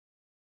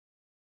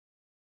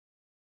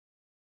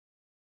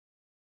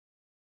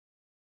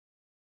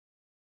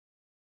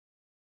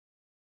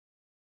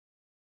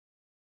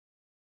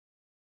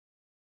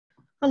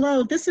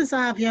Hello, this is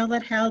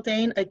Violet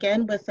Haldane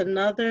again with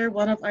another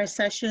one of our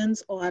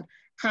sessions on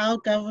how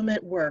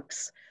government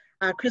works.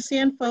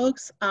 Christian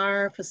folks,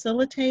 our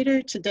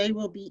facilitator, today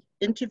will be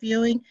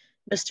interviewing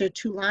Mr.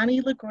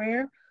 Thulani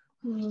LeGrier,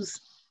 who's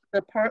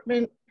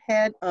Department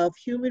Head of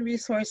Human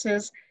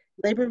Resources,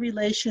 Labor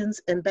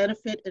Relations, and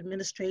Benefit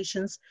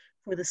Administrations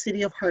for the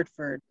City of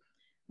Hartford.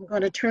 I'm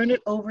going to turn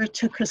it over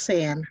to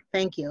Chrisanne.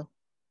 Thank you.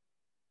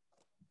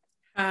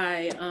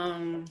 Hi,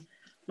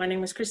 my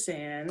name is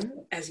Chrisanne,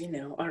 as you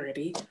know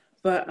already,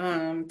 but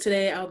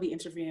today I'll be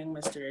interviewing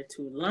Mr.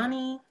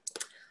 Thulani.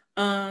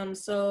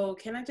 So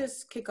can I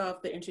just kick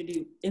off the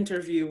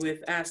interview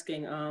with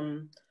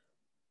asking,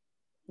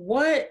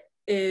 what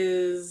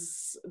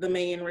is the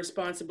main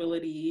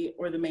responsibility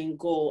or the main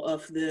goal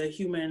of the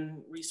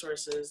Human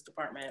Resources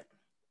Department?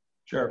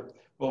 Sure.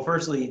 Well,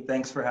 firstly,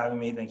 thanks for having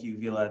me. Thank you,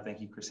 Vila.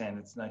 Thank you, Chrisanne.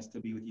 It's nice to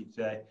be with you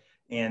today.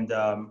 And,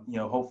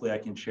 hopefully I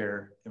can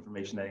share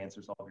information that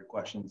answers all of your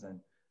questions and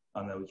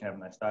that we can have a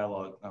nice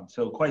dialogue.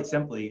 So quite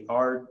simply,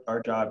 our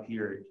job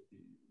here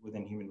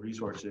within Human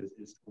Resources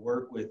is to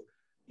work with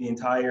the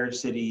entire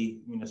city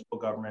municipal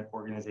government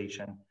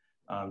organization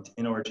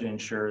in order to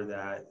ensure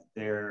that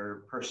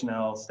their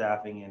personnel,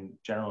 staffing, and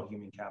general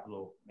human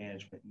capital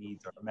management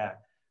needs are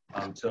met.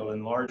 So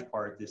in large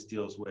part, this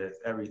deals with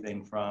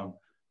everything from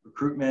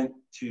recruitment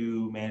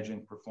to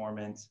managing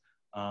performance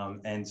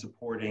and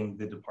supporting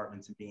the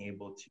departments in being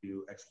able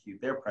to execute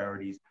their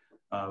priorities,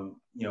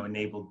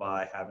 enabled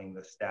by having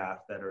the staff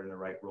that are in the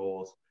right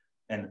roles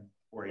and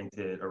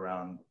oriented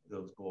around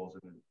those goals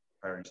and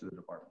priorities of the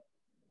department.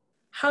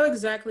 How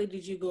exactly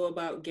did you go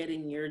about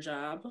getting your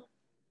job?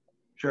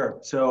 Sure.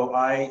 So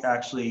I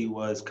actually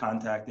was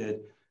contacted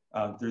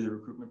through the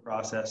recruitment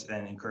process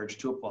and encouraged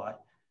to apply.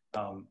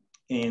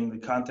 In the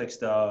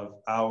context of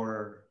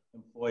our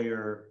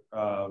employer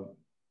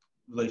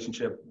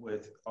relationship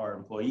with our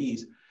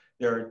employees,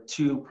 there are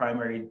two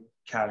primary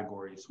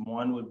categories.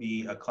 One would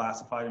be a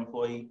classified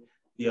employee,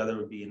 the other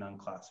would be an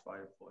unclassified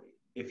employee.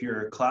 If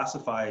you're a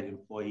classified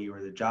employee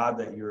or the job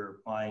that you're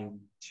applying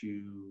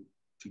to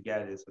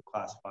get is a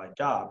classified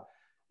job,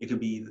 it could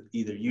be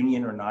either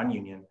union or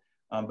non-union,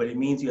 but it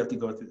means you have to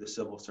go through the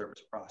civil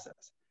service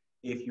process.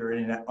 If you're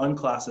in an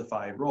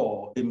unclassified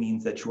role, it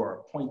means that you are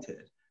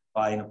appointed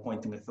by an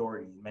appointing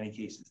authority. In many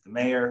cases, the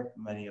mayor,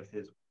 many of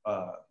his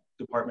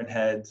department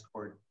heads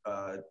or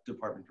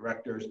department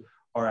directors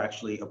are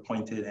actually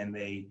appointed, and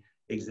they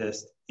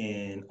exist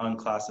in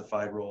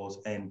unclassified roles.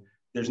 And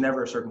there's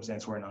never a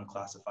circumstance where an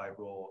unclassified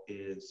role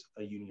is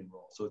a union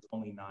role. So it's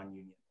only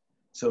non-union.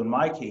 So in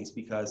my case,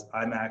 because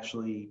I'm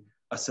actually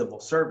a civil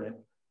servant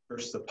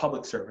versus a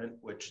public servant,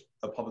 which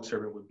a public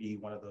servant would be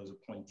one of those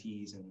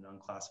appointees in an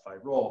unclassified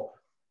role,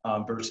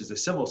 versus a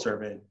civil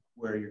servant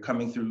where you're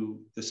coming through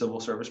the civil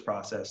service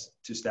process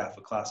to staff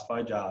a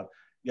classified job,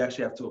 you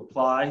actually have to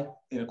apply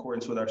in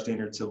accordance with our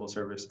standard civil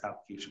service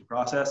application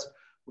process,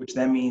 which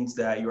then means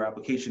that your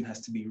application has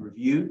to be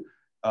reviewed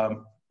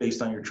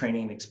based on your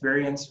training and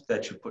experience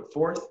that you put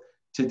forth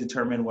to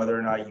determine whether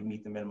or not you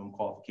meet the minimum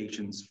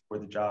qualifications for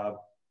the job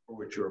for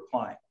which you're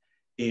applying.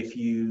 If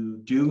you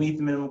do meet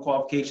the minimum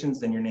qualifications,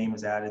 then your name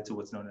is added to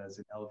what's known as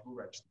an eligible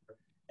register,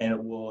 and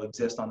it will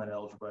exist on that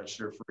eligible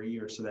register for a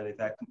year so that if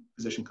that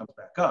position comes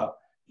back up,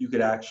 you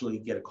could actually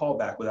get a call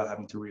back without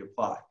having to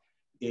reapply.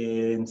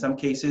 In some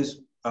cases,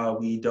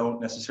 we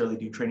don't necessarily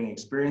do training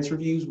experience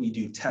reviews, we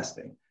do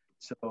testing.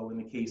 So in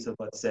the case of,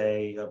 let's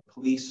say, a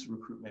police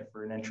recruitment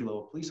for an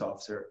entry-level police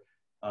officer,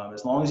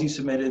 as long as you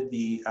submitted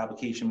the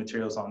application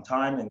materials on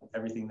time and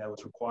everything that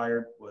was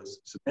required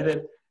was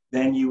submitted,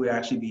 then you would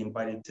actually be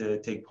invited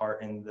to take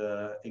part in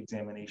the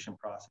examination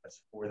process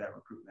for that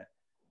recruitment.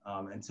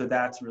 And so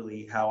that's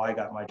really how I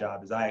got my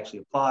job, is I actually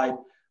applied,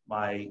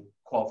 my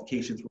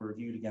qualifications were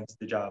reviewed against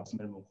the job's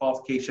minimum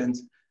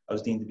qualifications, I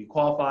was deemed to be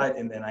qualified,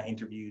 and then I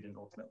interviewed and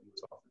ultimately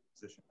was offered the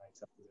position. I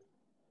accepted it.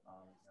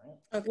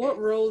 Okay. What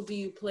role do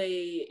you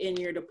play in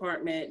your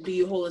department? Do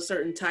you hold a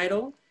certain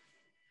title?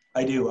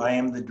 I do. I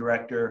am the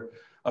director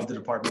of the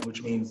department,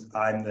 which means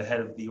I'm the head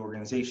of the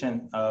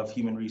organization of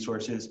human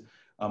resources.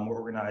 We're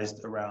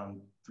organized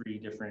around three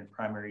different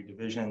primary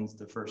divisions,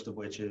 the first of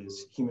which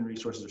is human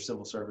resources or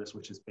civil service,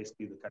 which is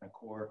basically the kind of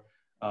core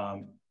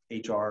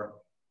HR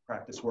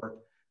practice work.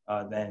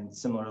 Then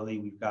similarly,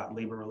 we've got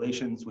labor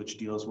relations, which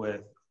deals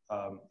with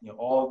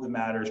all of the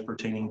matters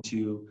pertaining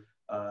to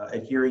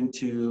adhering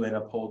to and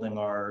upholding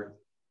our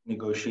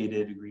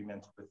negotiated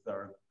agreements with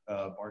our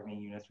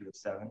bargaining units. We have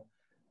 7.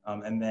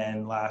 And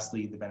then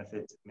lastly, the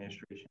benefits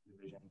administration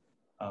division.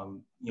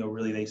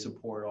 Really they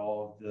support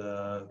all of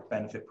the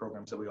benefit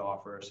programs that we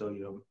offer.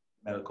 So,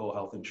 medical,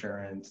 health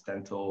insurance,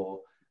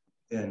 dental,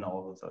 and all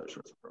of those other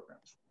sorts of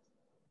programs.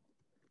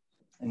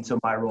 And so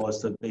my role is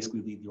to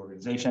basically lead the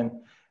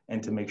organization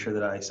and to make sure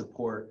that I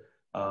support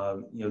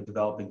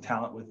developing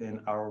talent within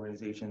our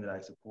organization, that I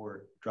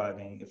support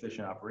driving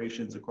efficient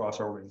operations across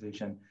our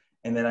organization.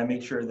 And then I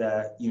make sure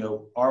that,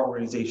 our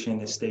organization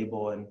is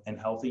stable and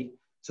healthy,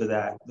 so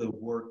that the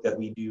work that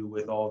we do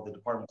with all of the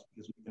departments,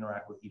 because we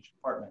interact with each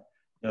department,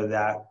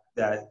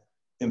 that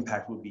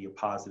impact would be a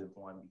positive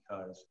one,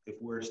 because if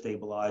we're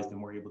stabilized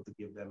and we're able to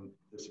give them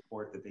the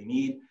support that they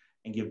need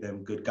and give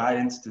them good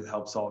guidance to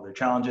help solve their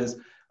challenges,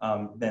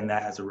 then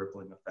that has a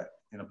rippling effect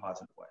in a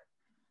positive way.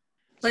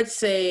 Let's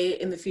say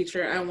in the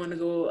future, I want to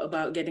go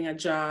about getting a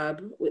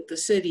job with the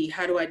city.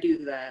 How do I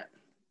do that?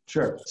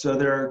 Sure. So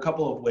there are a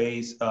couple of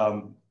ways.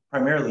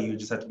 Primarily, you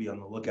just have to be on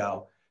the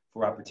lookout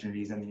for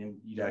opportunities, and then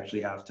you'd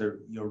actually have to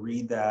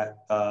read that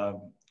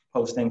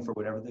posting for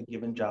whatever the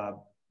given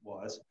job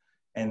was,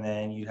 and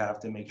then you'd have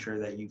to make sure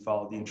that you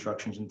follow the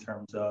instructions in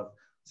terms of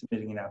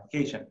submitting an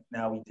application.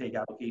 Now, we take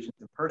applications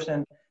in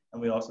person,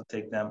 and we also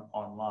take them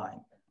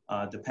online.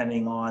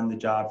 Depending on the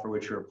job for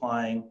which you're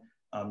applying,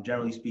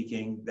 generally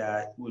speaking,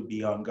 that would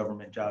be on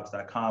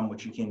governmentjobs.com,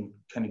 which you can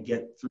kind of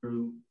get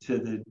through to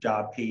the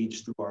job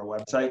page through our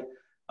website,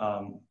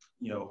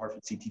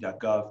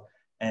 hartfordct.gov,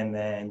 and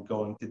then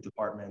going to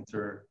departments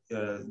or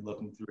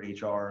looking through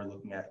HR or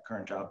looking at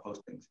current job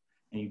postings,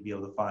 and you'd be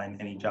able to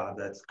find any job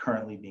that's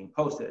currently being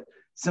posted.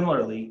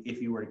 Similarly,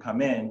 if you were to come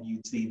in,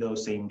 you'd see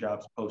those same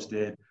jobs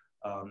posted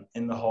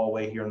in the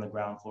hallway here on the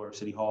ground floor of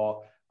City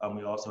Hall.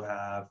 We also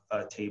have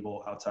a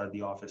table outside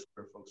the office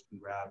where folks can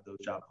grab those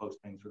job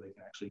postings, where they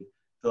can actually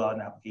fill out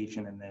an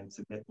application and then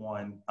submit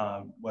one,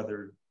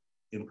 whether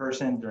in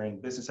person during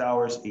business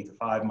hours, 8 to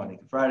 5, Monday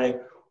to Friday,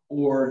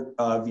 or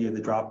via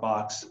the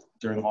Dropbox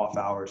during off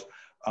hours.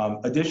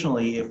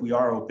 Additionally, if we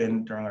are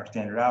open during our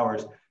standard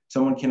hours,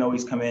 someone can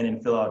always come in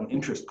and fill out an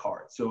interest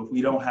card. So if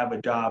we don't have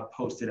a job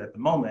posted at the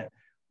moment,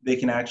 they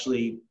can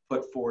actually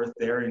put forth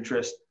their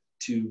interest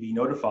to be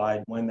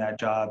notified when that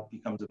job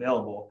becomes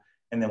available.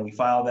 And then we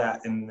file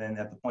that, and then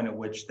at the point at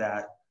which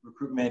that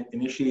recruitment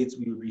initiates,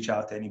 we would reach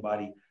out to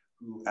anybody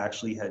who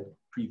actually had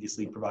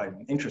previously provided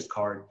an interest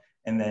card,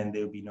 and then they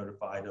would be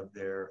notified of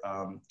their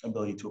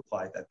ability to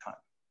apply at that time.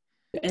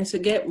 And to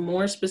get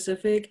more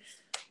specific,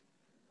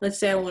 let's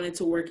say I wanted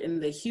to work in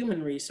the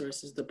human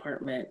resources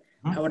department.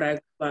 Mm-hmm. How would I go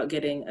about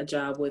getting a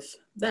job with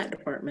that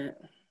department?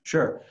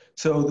 Sure.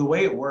 So the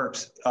way it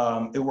works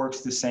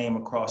the same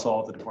across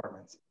all the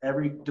departments.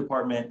 Every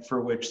department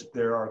for which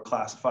there are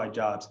classified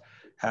jobs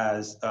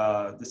has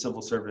the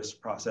civil service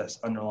process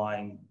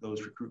underlying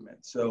those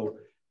recruitments. So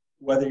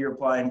whether you're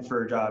applying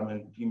for a job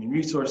in human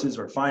resources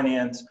or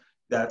finance,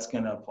 that's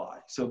going to apply.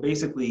 So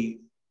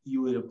basically,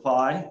 you would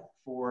apply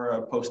for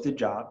a posted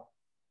job,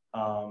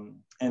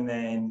 and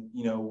then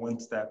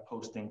once that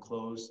posting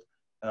closed,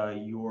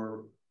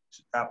 your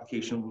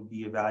application would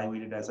be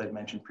evaluated, as I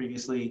mentioned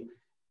previously,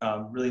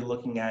 really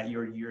looking at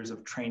your years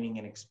of training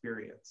and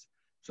experience.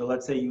 So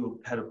let's say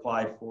you had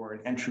applied for an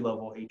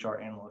entry-level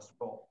HR analyst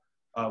role.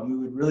 We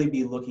would really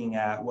be looking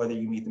at whether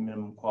you meet the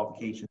minimum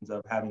qualifications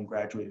of having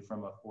graduated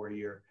from a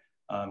 4-year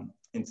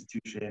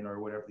institution or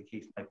whatever the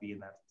case might be in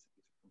that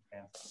specific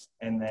circumstance.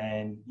 And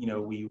then,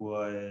 we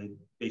would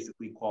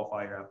basically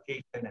qualify your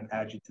application and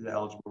add you to the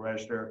eligible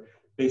register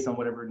based on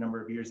whatever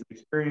number of years of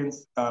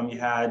experience you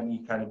had, and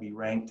you kind of be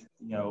ranked,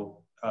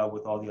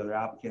 with all the other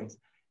applicants.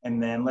 And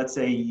then let's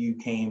say you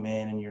came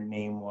in and your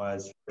name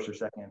was first or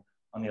second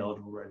on the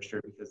eligible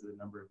register because of the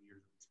number of years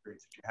of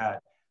experience that you had.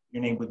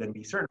 Your name would then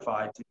be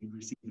certified to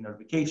receive a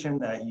notification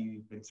that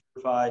you've been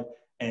certified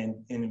and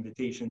an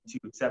invitation to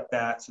accept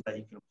that so that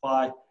you can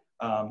apply,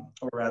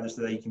 or rather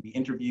so that you can be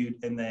interviewed.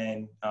 And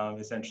then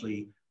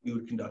essentially we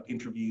would conduct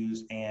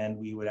interviews, and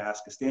we would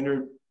ask a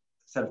standard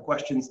set of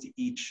questions to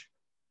each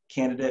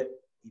candidate,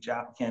 each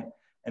applicant.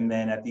 And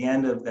then at the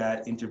end of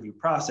that interview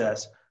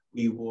process,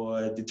 we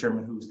would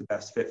determine who's the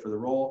best fit for the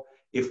role.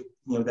 If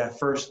that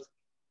first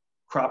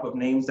crop of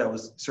names that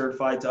was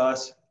certified to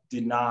us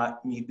did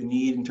not meet the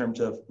need in terms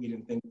of we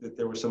didn't think that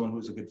there was someone who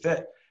was a good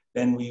fit,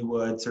 then we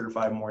would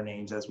certify more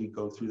names as we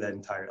go through that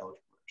entire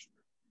eligible register.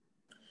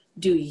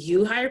 Do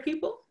you hire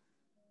people?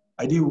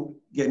 I do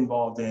get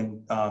involved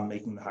in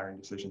making the hiring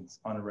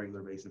decisions on a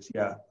regular basis.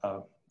 Yeah,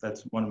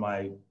 that's one of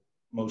my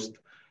most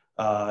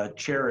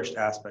cherished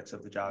aspects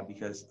of the job,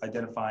 because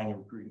identifying and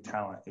recruiting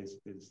talent is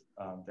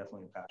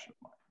definitely a passion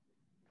of mine.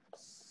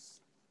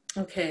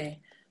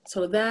 Okay,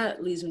 so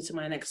that leads me to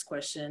my next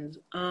question.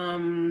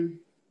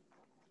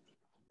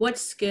 What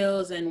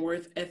skills and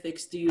work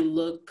ethics do you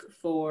look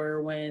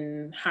for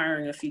when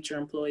hiring a future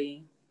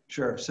employee?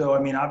 Sure. So,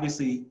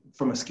 obviously,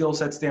 from a skill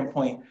set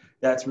standpoint,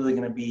 that's really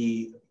going to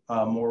be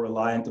more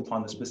reliant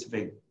upon the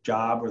specific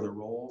job or the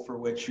role for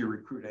which you're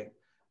recruiting.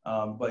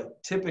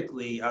 But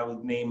typically, I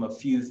would name a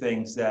few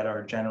things that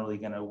are generally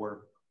going to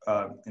work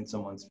in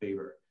someone's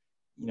favor.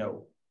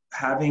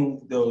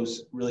 Having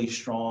those really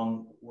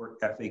strong work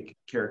ethic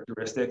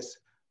characteristics,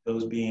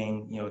 those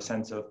being, a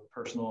sense of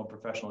personal and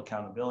professional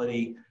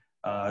accountability,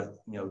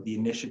 the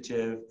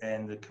initiative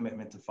and the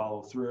commitment to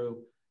follow through,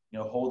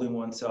 holding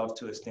oneself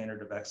to a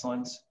standard of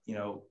excellence,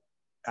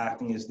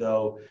 acting as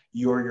though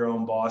you're your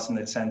own boss in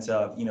the sense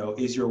of,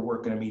 is your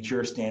work going to meet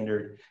your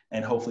standard?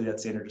 And hopefully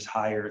that standard is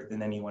higher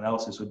than anyone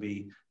else's would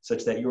be,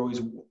 such that you're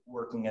always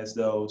working as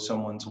though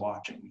someone's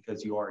watching,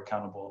 because you are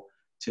accountable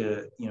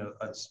to,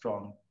 a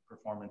strong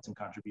performance and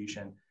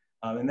contribution.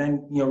 And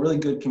then, really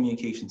good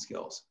communication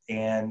skills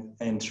and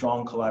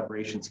strong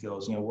collaboration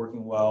skills.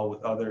 Working well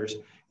with others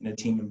in a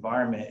team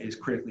environment is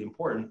critically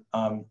important.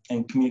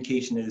 And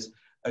communication is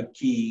a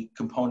key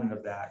component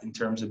of that in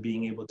terms of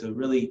being able to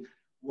really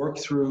work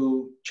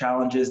through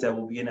challenges that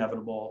will be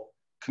inevitable,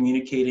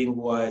 communicating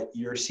what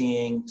you're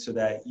seeing so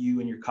that you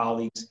and your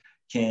colleagues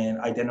can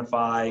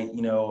identify,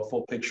 a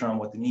full picture on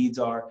what the needs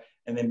are,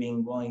 and then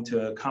being willing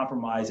to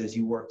compromise as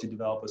you work to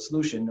develop a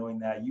solution, knowing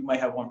that you might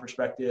have one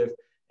perspective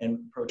and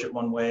approach it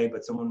one way,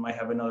 but someone might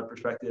have another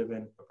perspective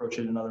and approach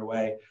it another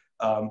way.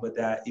 But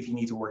that if you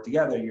need to work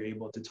together, you're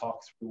able to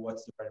talk through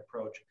what's the right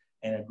approach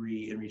and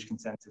agree and reach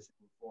consensus and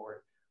move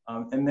forward.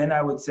 And then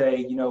I would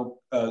say,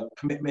 a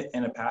commitment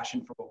and a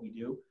passion for what we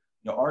do.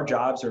 Our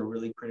jobs are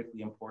really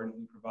critically important.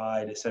 We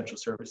provide essential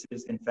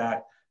services. In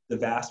fact, the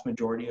vast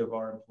majority of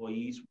our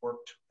employees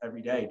worked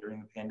every day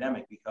during the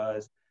pandemic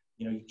because,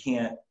 you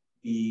can't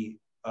be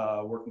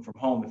working from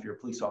home if you're a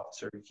police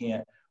officer. You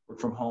can't work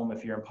from home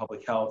if you're in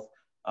public health.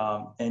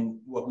 And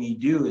what we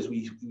do is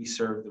we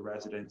serve the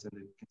residents and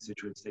the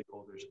constituent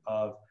stakeholders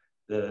of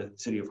the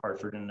city of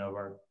Hartford and of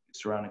our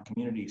surrounding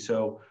community.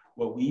 So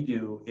what we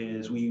do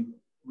is we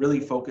really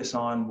focus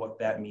on what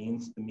that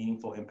means, the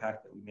meaningful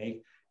impact that we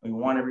make. And we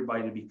want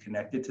everybody to be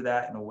connected to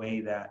that in a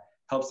way that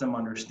helps them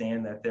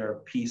understand that they're a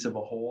piece of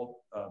a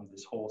whole,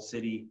 this whole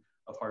city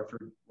of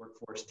Hartford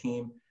workforce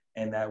team,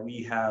 and that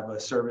we have a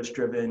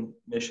service-driven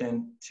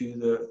mission to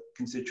the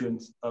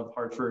constituents of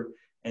Hartford,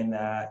 and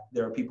that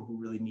there are people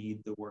who really need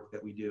the work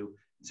that we do.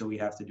 So we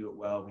have to do it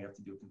well, we have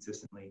to do it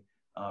consistently,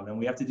 and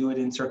we have to do it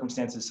in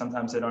circumstances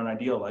sometimes that aren't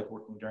ideal, like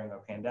working during a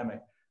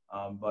pandemic.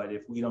 But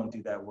if we don't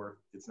do that work,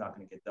 it's not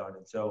going to get done.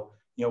 And so,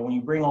 when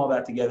you bring all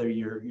that together,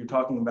 you're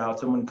talking about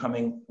someone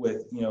coming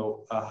with,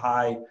 a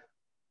high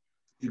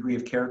degree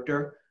of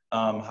character,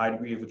 high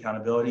degree of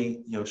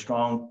accountability,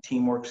 strong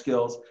teamwork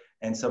skills,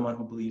 and someone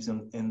who believes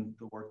in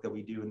the work that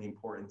we do and the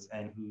importance,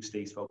 and who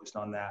stays focused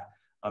on that.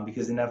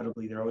 Because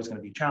inevitably there are always going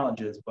to be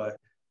challenges, but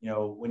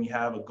when you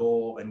have a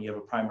goal and you have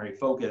a primary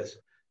focus,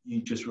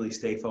 you just really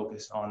stay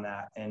focused on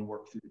that and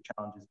work through the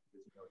challenges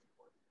because it's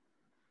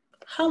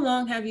important. How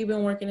long have you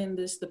been working in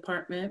this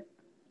department?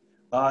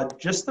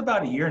 Just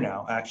about a year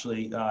now,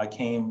 actually. I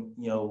came,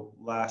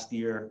 last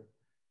year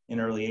in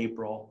early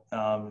April.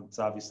 It's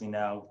obviously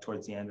now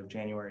towards the end of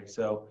January.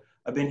 So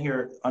I've been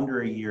here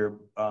under a year,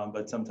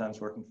 but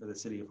sometimes working for the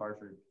city of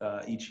Hartford,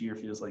 each year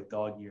feels like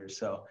dog years.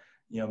 So,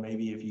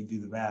 maybe if you do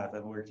the math,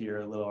 I've worked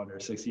here a little under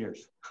 6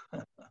 years.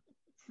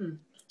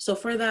 So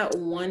for that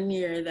 1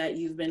 year that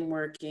you've been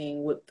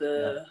working with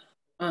the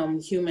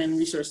Human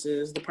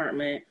Resources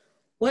Department,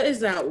 what is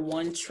that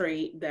one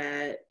trait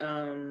that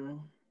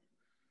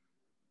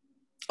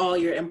all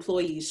your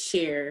employees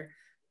share?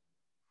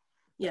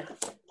 Yeah.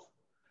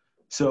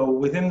 So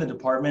within the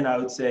department, I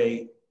would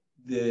say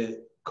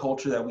the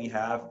culture that we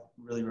have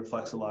really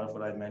reflects a lot of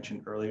what I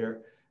mentioned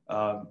earlier.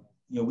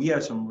 We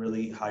have some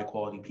really high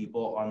quality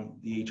people on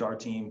the HR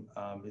team.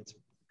 It's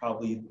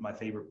probably my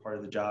favorite part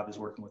of the job is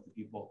working with the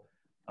people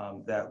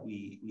that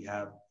we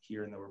have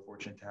here and that we're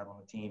fortunate to have on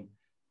the team.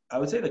 I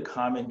would say the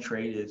common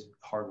trait is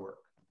hard work.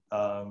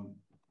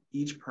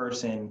 Each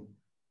person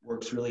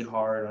works really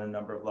hard on a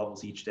number of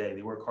levels each day.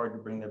 They work hard to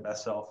bring their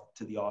best self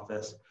to the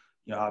office.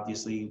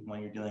 Obviously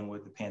when you're dealing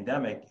with the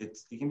pandemic, it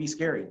can be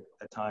scary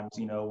at times,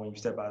 when you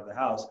step out of the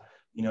house.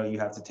 You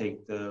have to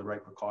take the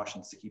right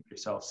precautions to keep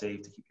yourself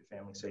safe, to keep your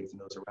family safe and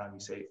those around you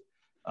safe.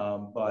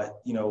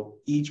 But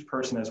each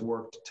person has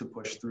worked to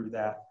push through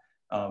that.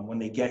 When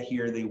they get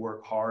here, they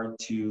work hard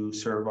to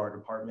serve our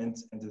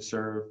departments and to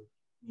serve,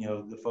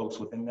 the folks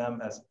within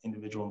them as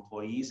individual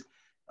employees.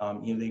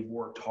 They've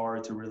worked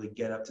hard to really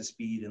get up to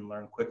speed and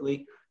learn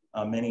quickly.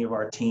 Many of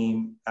our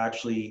team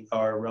actually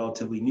are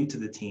relatively new to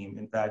the team.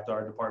 In fact,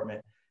 our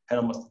department had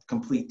almost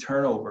complete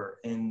turnover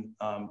in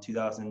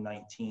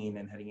 2019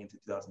 and heading into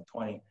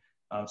 2020.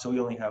 So we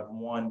only have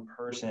one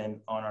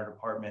person on our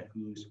department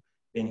who's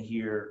been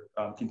here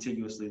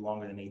contiguously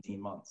longer than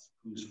 18 months,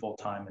 who's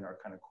full-time in our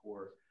kind of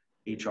core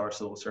HR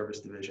civil service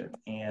division.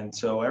 And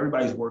so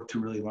everybody's worked to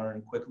really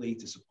learn quickly,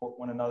 to support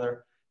one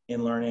another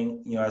in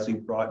learning. As we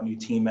brought new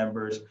team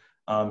members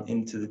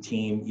into the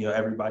team,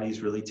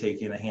 everybody's really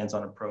taken a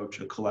hands-on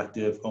approach, a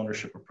collective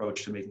ownership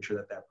approach to making sure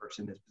that that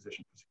person is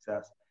positioned for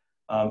success.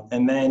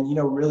 And then,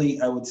 really,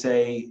 I would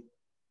say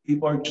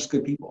people are just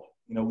good people.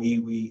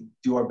 We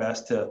do our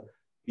best to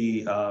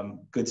be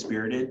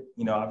good-spirited,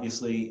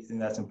 obviously,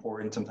 and that's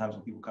important. Sometimes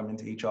when people come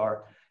into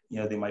HR,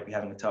 they might be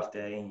having a tough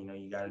day,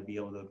 and, you got to be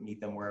able to meet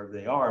them wherever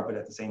they are, but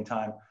at the same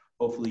time,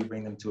 hopefully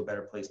bring them to a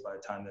better place by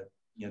the time that,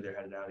 they're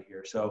headed out of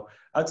here. So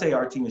I'd say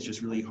our team is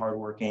just really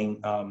hardworking,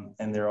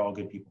 and they're all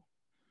good people.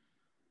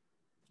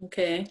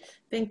 Okay,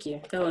 thank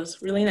you. That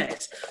was really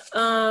nice.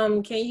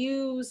 Can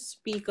you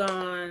speak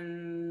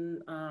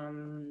on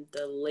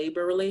the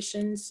labor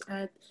relations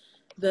at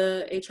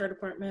the HR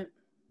department?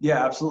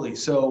 Yeah, absolutely.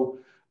 So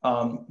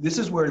this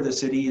is where the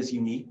city is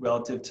unique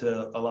relative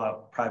to a lot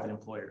of private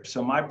employers.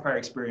 So my prior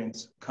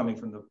experience coming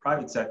from the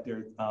private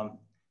sector,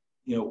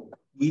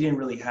 we didn't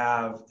really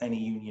have any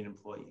union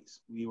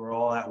employees. We were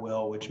all at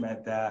will, which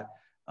meant that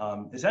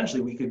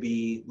essentially we could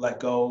be let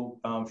go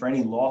for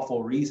any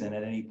lawful reason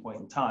at any point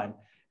in time.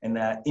 And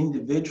that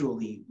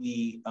individually,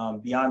 we,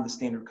 beyond the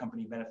standard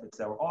company benefits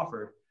that were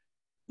offered,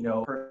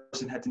 a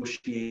person had to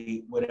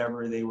negotiate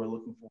whatever they were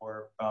looking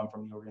for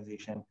from the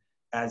organization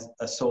as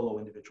a solo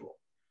individual.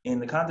 In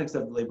the context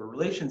of the labor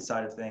relations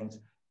side of things,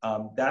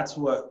 that's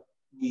what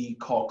we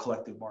call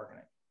collective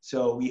bargaining.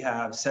 So we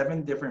have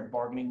 7 different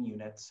bargaining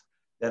units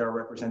that are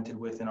represented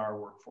within our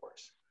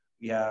workforce.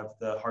 We have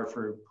the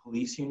Hartford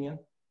Police Union.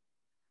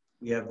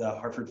 We have the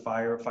Hartford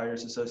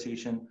Firefighters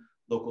Association,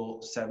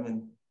 Local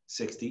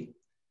 760.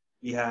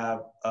 We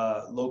have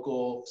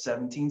Local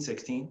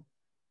 1716.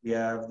 We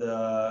have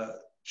the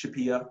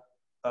HPA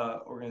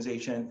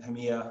organization,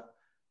 HPA,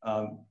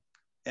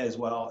 as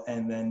well.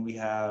 And then we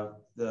have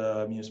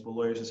the Municipal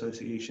Lawyers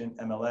Association,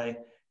 MLA,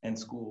 and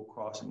School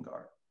Crossing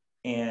Guard.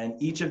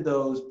 And each of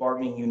those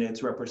bargaining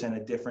units represent a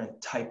different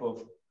type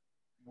of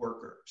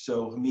worker.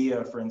 So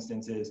HPA, for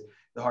instance, is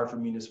the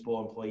Hartford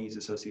Municipal Employees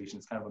Association.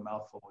 It's kind of a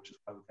mouthful, which is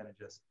why we kind of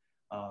just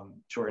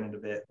shortened it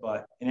a bit.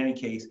 But in any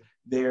case,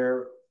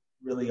 they're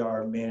really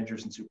are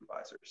managers and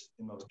supervisors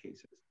in most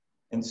cases.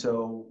 And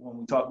so when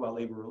we talk about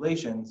labor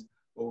relations,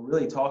 what we're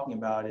really talking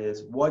about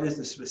is what is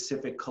the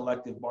specific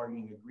collective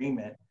bargaining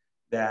agreement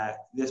that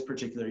this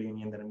particular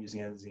union that I'm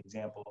using as an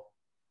example,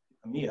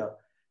 HPA,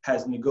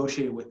 has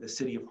negotiated with the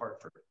city of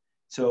Hartford.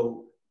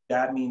 So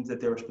that means that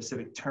there are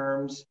specific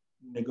terms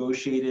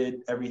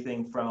negotiated,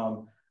 everything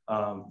from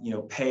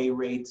pay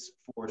rates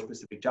for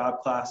specific job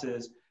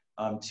classes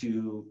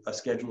to a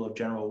schedule of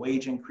general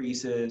wage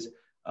increases,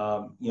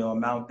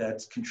 amount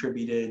that's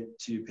contributed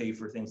to pay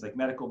for things like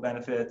medical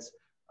benefits,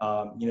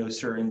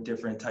 certain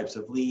different types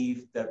of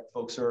leave that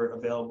folks are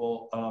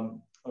available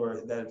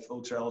or that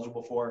folks are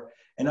eligible for,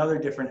 and other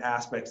different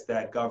aspects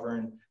that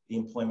govern the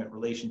employment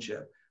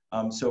relationship.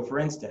 So for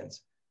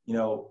instance,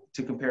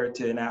 to compare it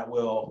to an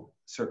at-will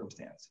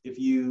circumstance, if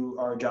you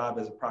are a job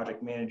as a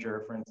project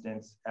manager, for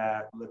instance,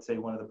 at, let's say,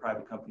 one of the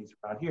private companies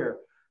around here,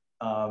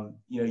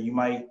 you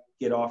might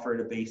get offered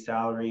a base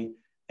salary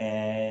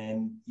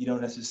and you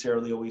don't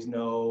necessarily always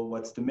know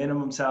what's the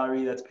minimum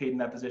salary that's paid in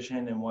that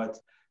position and what's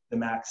the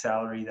max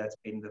salary that's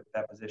paid in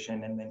that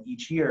position. And then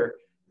each year,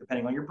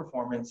 depending on your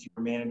performance,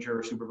 your manager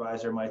or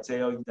supervisor might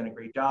say, oh, you've done a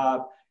great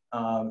job.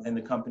 And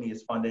the company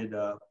has funded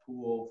a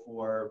pool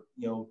for,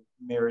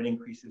 merit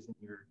increases in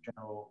your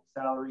general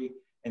salary.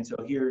 And so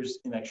here's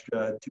an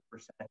extra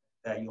 2%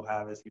 that you'll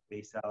have as your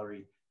base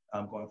salary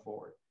going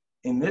forward.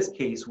 In this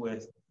case,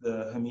 with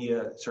the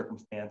HPA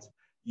circumstance,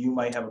 you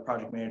might have a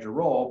project manager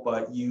role,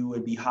 but you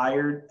would be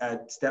hired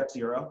at step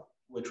 0,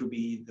 which would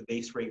be the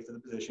base rate for the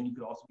position. You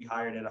could also be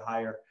hired at a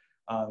higher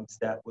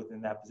step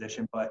within that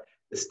position, but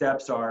the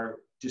steps are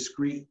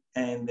discrete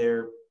and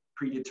they're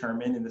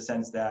predetermined in the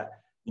sense that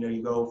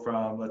you go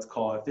from, let's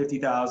call it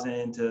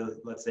 50,000 to,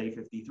 let's say,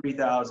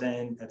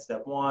 53,000 at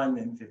step 1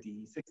 and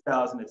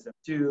 56,000 at step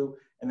 2,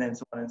 and then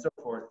so on and so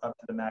forth up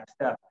to the max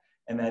step.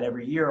 And that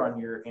every year on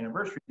your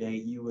anniversary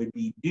date, you would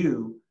be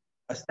due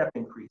a step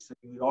increase. So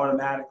you would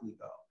automatically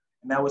go.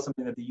 And that was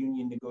something that the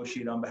union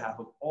negotiated on behalf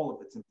of all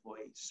of its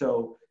employees.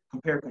 So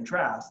compare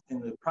contrast, in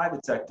the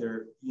private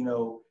sector,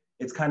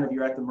 it's kind of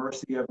you're at the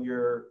mercy of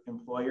your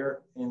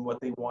employer in what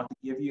they want to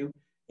give you.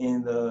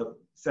 In the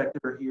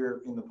sector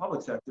here, in the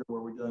public sector,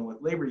 where we're dealing with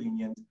labor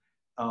unions,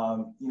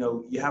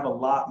 you have a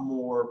lot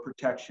more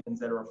protections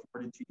that are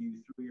afforded to you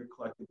through your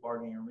collective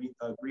bargaining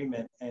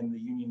agreement and the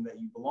union that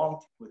you belong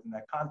to within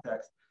that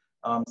context,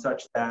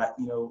 such that,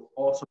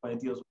 also when it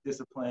deals with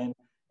discipline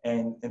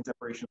and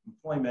separation of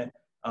employment,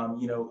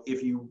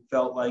 if you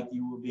felt like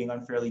you were being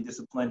unfairly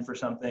disciplined for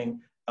something,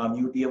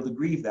 you would be able to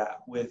grieve that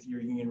with your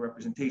union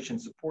representation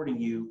supporting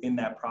you in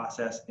that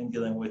process in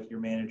dealing with your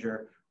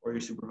manager or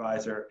your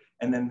supervisor.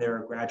 And then there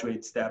are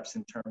graduated steps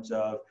in terms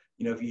of,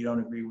 if you don't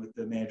agree with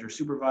the manager or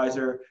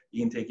supervisor,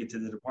 you can take it to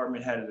the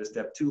department head at a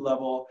step 2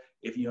 level.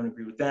 If you don't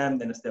agree with them,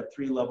 then a step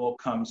 3 level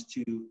comes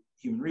to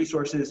human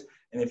resources.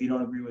 And if you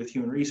don't agree with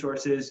human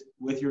resources,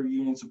 with your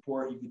union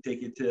support, you can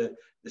take it to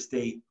the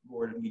state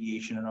board of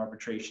mediation and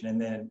arbitration.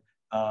 And then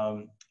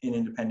an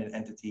independent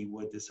entity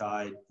would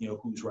decide,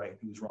 who's right,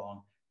 who's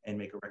wrong, and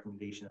make a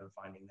recommendation of a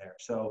finding there.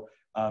 So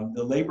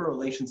the labor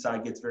relations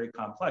side gets very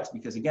complex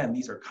because, again,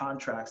 these are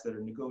contracts that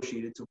are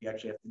negotiated, so we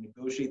actually have to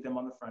negotiate them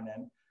on the front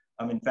end.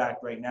 In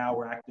fact, right now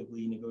we're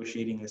actively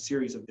negotiating a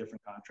series of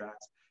different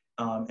contracts.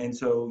 And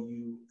so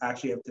you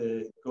actually have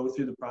to go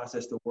through the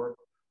process to work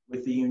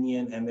with the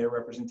union and their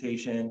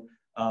representation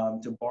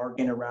to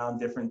bargain around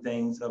different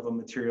things of a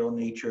material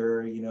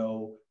nature,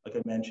 like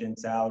I mentioned,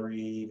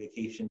 salary,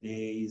 vacation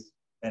days,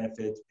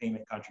 benefits,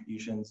 payment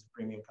contributions,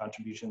 premium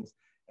contributions,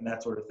 and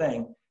that sort of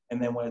thing.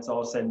 And then when it's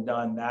all said and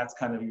done, that's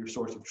kind of your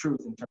source of truth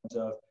in terms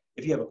of,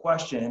 if you have a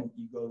question,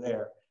 you go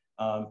there,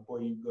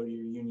 or you go to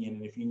your union.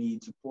 And if you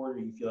need support or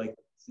you feel like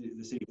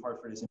the city of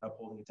Hartford isn't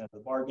upholding its end of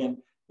the bargain,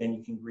 then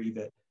you can grieve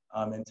it.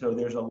 And so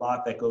there's a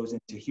lot that goes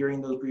into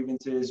hearing those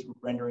grievances,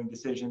 rendering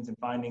decisions and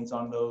findings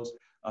on those,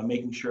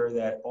 making sure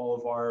that all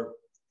of our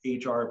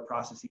HR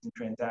processes and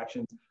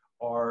transactions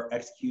are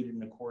executed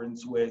in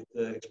accordance with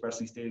the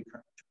expressly stated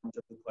terms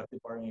of the collective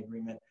bargaining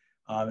agreement,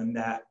 and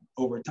that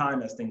over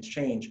time, as things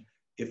change,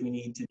 if we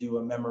need to do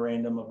a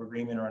memorandum of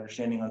agreement or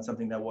understanding on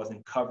something that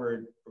wasn't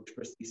covered or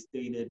expressly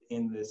stated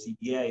in the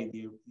CBA,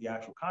 the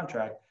actual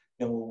contract,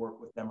 then we'll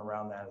work with them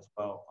around that as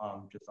well,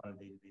 just on a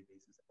day-to-day basis.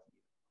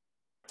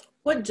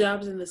 What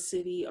jobs in the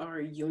city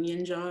are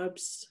union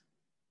jobs?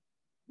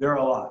 There are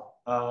a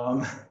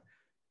lot.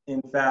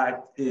 In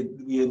fact,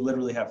 we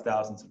literally have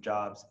thousands of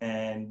jobs,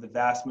 and the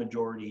vast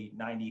majority,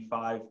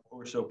 95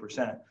 or so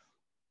percent,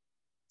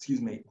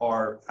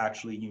 are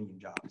actually union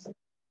jobs.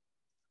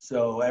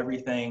 So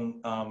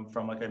everything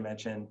from, like I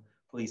mentioned,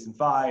 police and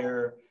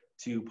fire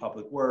to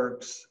public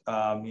works,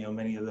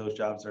 many of those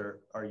jobs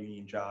are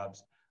union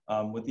jobs,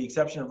 with the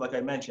exception of, like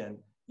I mentioned,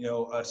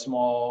 a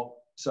small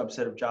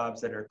subset of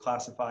jobs that are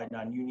classified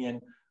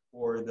non-union,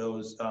 or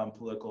those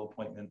political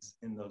appointments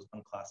in those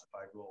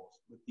unclassified roles.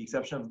 With the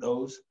exception of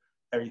those,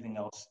 everything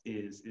else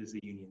is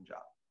a union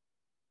job.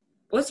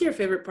 What's your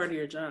favorite part of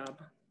your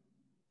job?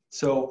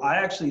 So I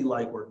actually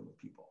like working with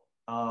people.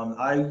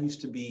 I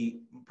used to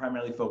be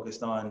primarily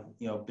focused on,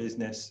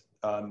 business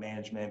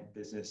management,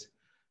 business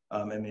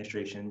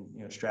administration,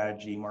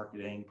 strategy,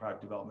 marketing,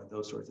 product development,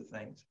 those sorts of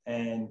things.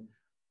 And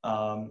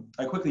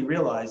I quickly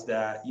realized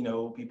that,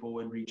 people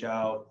would reach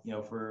out,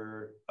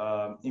 for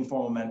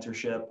informal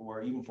mentorship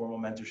or even formal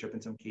mentorship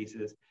in some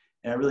cases.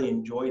 And I really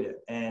enjoyed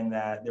it. And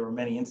that there were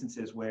many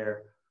instances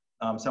where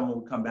someone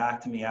would come back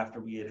to me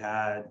after we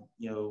had,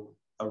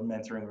 a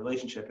mentoring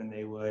relationship, and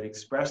they would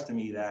express to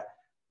me that,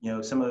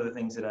 some of the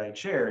things that I had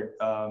shared,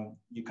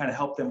 you kind of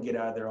helped them get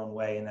out of their own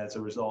way. And as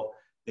a result,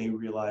 they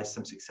realized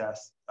some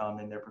success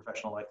in their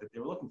professional life that they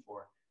were looking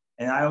for.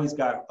 And I always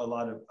got a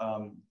lot of,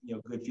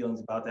 good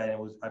feelings about that.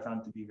 And I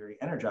found it to be very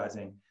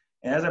energizing.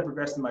 And as I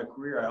progressed in my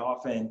career, I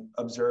often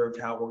observed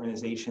how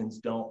organizations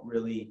don't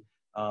really,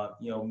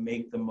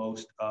 make the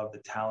most of the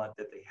talent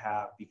that they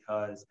have,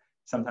 because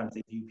sometimes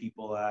they view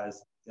people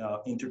as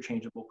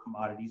interchangeable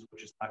commodities,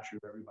 which is not true.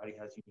 Everybody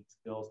has unique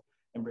skills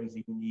and brings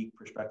a unique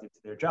perspective to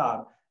their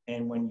job.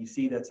 And when you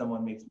see that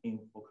someone makes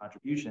meaningful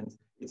contributions,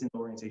 it's in the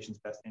organization's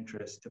best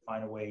interest to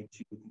find a way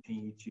to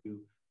continue to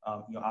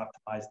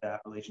optimize that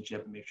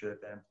relationship and make sure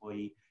that that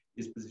employee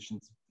is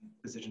positioned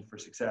for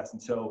success.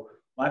 And so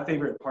my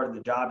favorite part of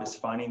the job is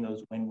finding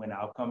those win-win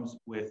outcomes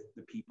with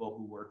the people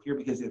who work here,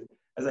 because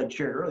as I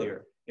shared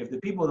earlier, if the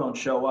people don't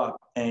show up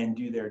and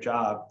do their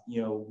job,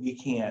 we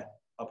can't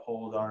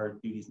uphold our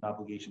duties and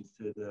obligations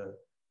to the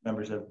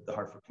members of the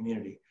Hartford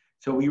community.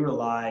 So we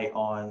rely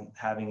on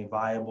having a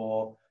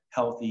viable,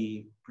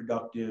 healthy,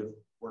 productive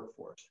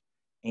workforce.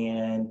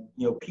 And,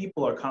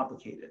 people are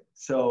complicated.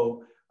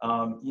 So, a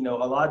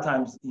lot of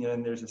times,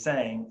 and there's a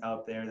saying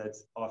out there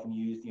that's often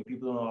used,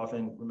 people don't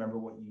often remember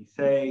what you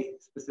say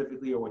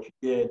specifically or what you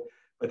did,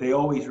 but they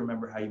always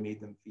remember how you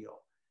made them feel.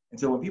 And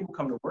so when people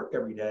come to work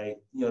every day,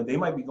 they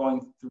might be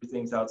going through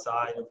things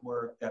outside of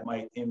work that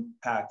might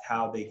impact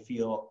how they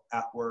feel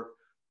at work.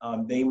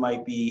 They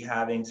might be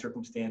having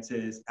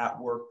circumstances at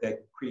work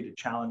that create a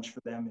challenge for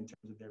them in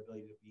terms of their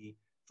ability to be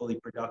fully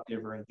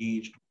productive or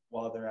engaged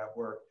while they're at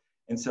work.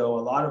 And so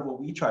a lot of what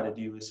we try to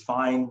do is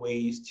find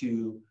ways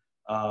to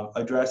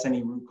address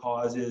any root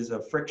causes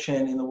of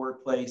friction in the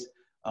workplace.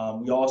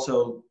 We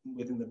also,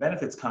 within the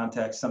benefits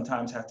context,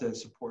 sometimes have to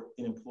support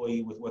an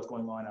employee with what's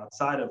going on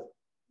outside of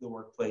the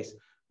workplace,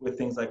 with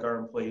things like our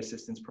employee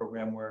assistance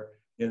program, where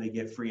they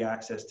get free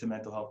access to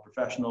mental health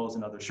professionals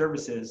and other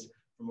services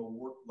from a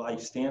work-life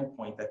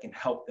standpoint that can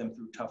help them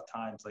through tough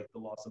times, like the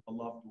loss of a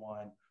loved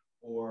one,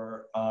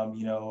 or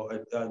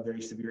a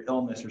very severe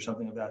illness or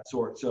something of that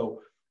sort. So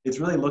it's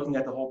really looking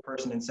at the whole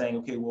person and saying,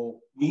 okay, well,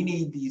 we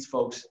need these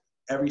folks,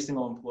 every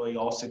single employee,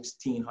 all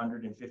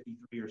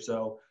 1,653 or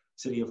so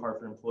City of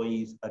Hartford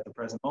employees at the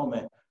present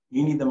moment.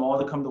 You need them all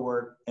to come to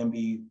work and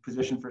be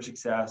positioned for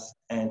success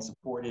and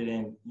supported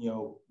in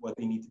what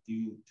they need to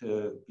do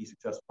to be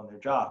successful in their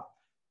job.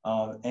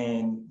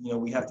 And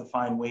we have to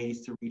find ways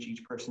to reach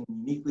each person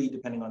uniquely,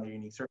 depending on their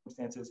unique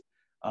circumstances,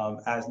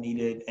 as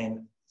needed,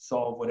 and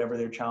solve whatever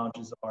their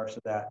challenges are, so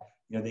that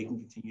they can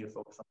continue to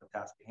focus on the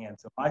task at hand.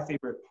 So my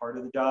favorite part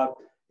of the job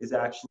is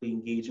actually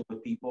engaging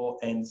with people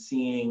and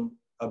seeing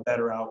a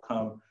better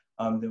outcome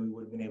than we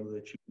would have been able to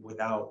achieve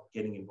without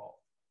getting involved.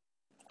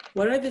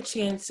 What are the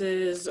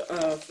chances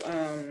of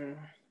an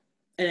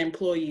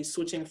employee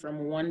switching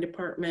from one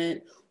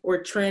department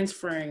or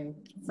transferring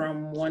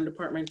from one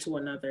department to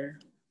another?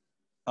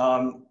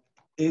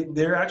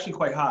 They're actually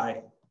quite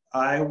high.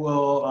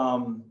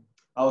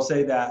 I'll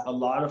say that a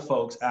lot of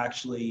folks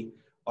actually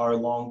are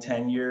long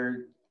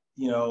tenured,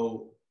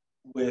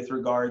 with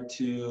regard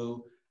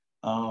to,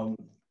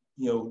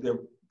 their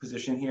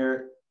position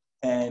here.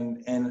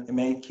 And in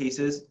many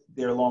cases,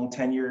 they're long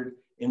tenured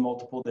in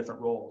multiple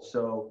different roles.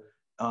 So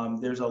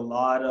there's a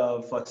lot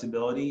of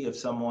flexibility if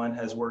someone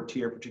has worked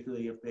here,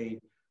 particularly if they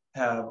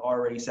have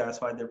already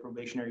satisfied their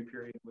probationary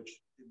period, which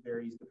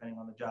varies depending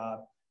on the job,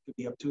 could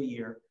be up to a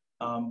year.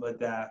 But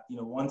that,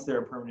 once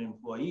they're a permanent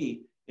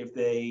employee, if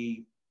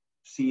they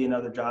see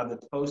another job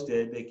that's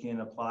posted, they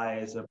can apply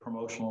as a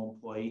promotional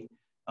employee.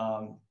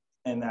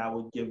 And that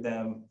would give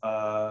them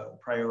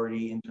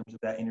priority in terms of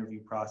that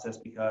interview process,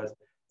 because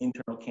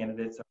internal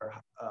candidates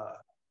are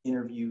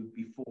interviewed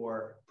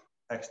before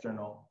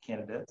external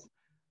candidates.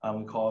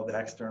 We call it the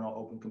external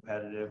open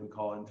competitive. We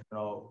call it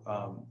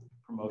internal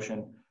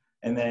promotion.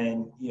 And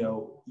then,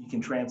 you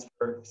can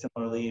transfer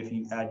similarly if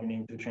you add your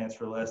name to a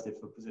transfer list. If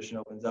a position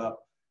opens up,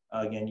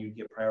 again, you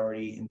get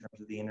priority in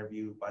terms of the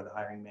interview by the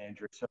hiring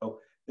manager. So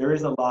there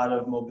is a lot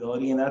of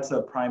mobility, and that's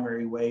a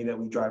primary way that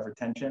we drive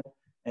retention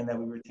and that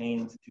we retain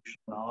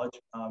institutional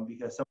knowledge,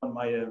 because someone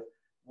might have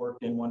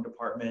worked in one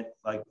department,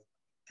 like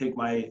take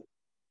my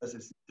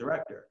assistant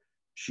director.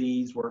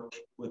 She's worked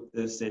with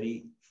the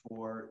city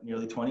for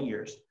nearly 20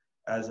 years.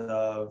 As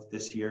of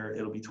this year,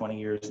 it'll be 20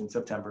 years in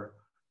September.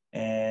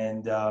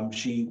 And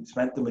she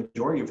spent the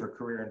majority of her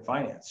career in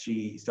finance.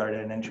 She started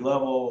at an entry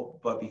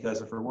level, but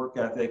because of her work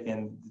ethic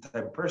and the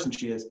type of person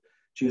she is,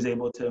 she was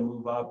able to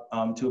move up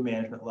to a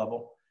management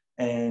level.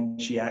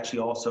 And she actually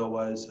also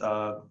was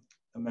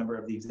a member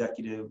of the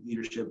executive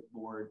leadership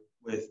board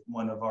with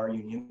one of our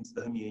unions,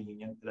 the HPA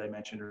union that I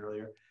mentioned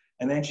earlier.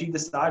 And then she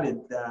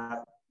decided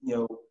that,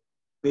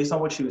 based on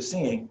what she was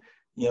seeing,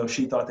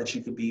 she thought that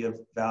she could be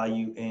of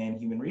value in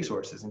human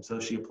resources. And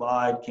so she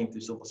applied, came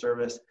through civil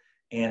service,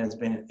 and has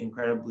been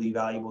incredibly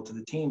valuable to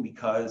the team,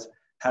 because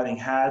having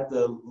had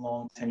the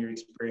long tenured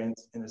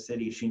experience in the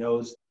city, she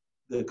knows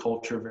the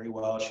culture very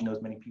well. She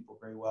knows many people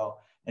very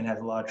well and has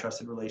a lot of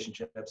trusted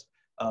relationships.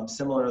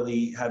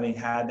 Similarly, having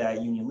had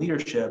that union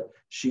leadership,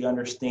 she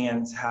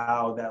understands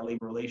how that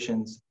labor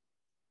relations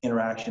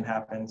interaction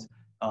happens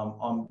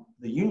on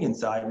the union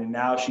side. And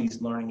now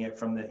she's learning it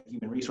from the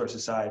human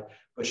resources side,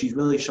 but she's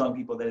really showing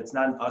people that it's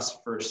not an us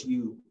versus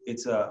you.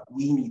 It's a,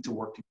 we need to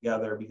work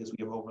together because we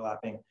have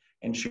overlapping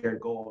and shared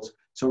goals.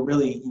 So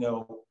really,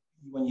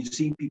 when you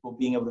see people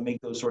being able to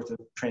make those sorts of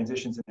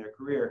transitions in their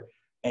career,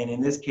 and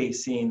in this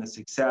case, seeing the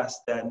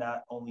success that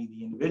not only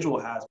the individual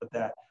has, but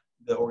that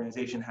the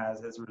organization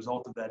has as a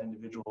result of that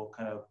individual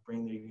kind of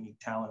bring their unique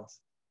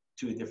talents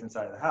to a different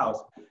side of the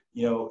house,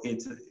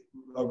 it's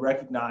a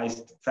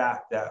recognized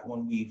fact that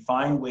when we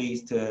find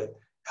ways to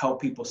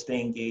help people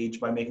stay engaged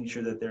by making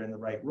sure that they're in the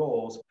right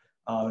roles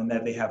and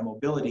that they have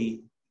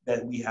mobility,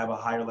 that we have a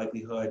higher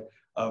likelihood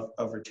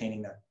of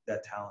retaining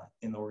that talent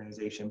in the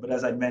organization. But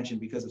as I mentioned,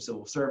 because of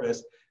civil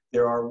service,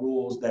 there are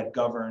rules that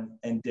govern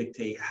and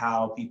dictate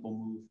how people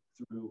move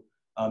through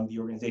the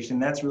organization.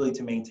 That's really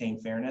to maintain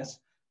fairness,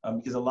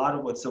 because a lot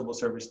of what civil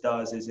service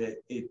does is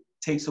it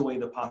takes away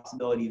the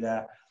possibility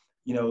that,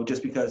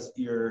 just because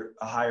you're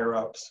a higher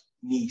up's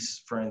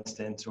niece, for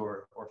instance,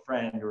 or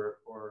friend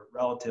or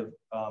relative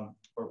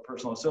or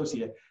personal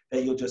associate,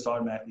 that you'll just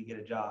automatically get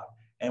a job.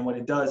 And what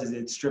it does is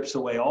it strips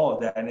away all of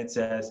that, and it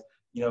says,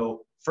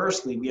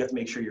 firstly, we have to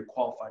make sure you're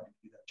qualified to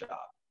do that job,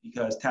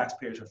 because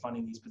taxpayers are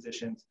funding these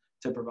positions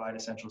to provide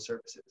essential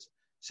services.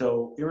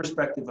 So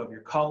irrespective of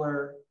your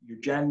color, your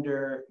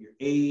gender, your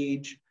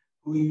age,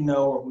 who you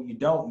know or who you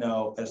don't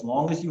know, as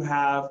long as you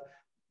have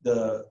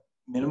the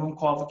minimum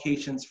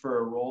qualifications for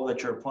a role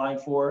that you're applying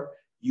for,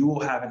 you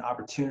will have an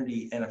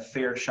opportunity and a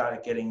fair shot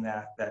at getting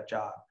that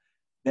job.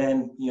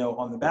 Then,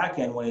 on the back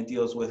end, when it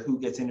deals with who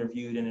gets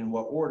interviewed and in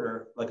what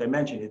order, like I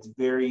mentioned, it's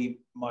very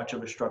much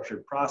of a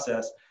structured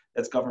process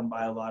that's governed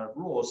by a lot of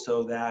rules,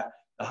 so that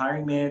the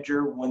hiring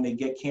manager, when they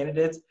get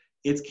candidates,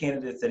 it's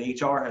candidates that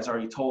HR has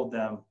already told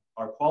them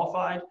are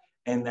qualified,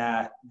 and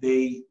that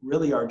they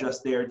really are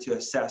just there to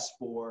assess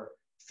for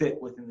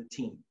fit within the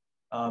team.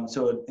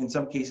 So in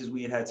some cases,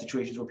 we had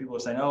situations where people were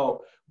saying, oh,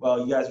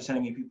 well, you guys are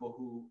sending me people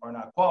who are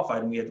not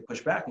qualified, and we had to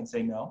push back and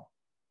say, no.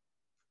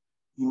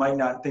 You might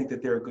not think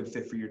that they're a good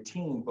fit for your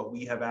team, but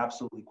we have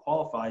absolutely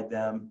qualified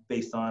them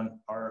based on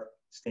our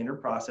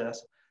standard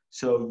process.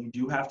 So you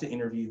do have to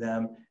interview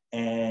them,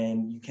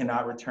 and you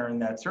cannot return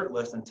that cert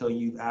list until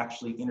you've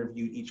actually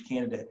interviewed each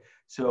candidate.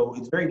 So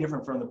it's very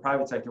different from the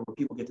private sector, where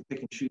people get to pick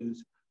and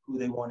choose who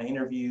they want to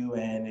interview.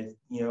 And if,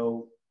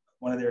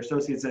 one of their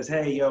associates says,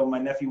 hey, my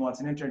nephew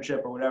wants an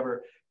internship or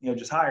whatever,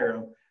 just hire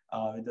him.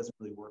 It doesn't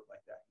really work like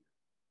that.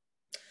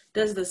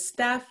 Does the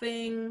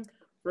staffing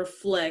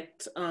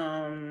reflect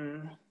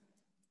the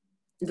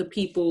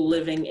people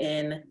living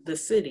in the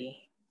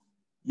city?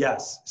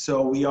 Yes.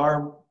 So we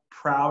are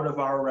proud of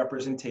our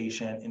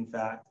representation. In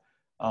fact,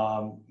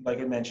 like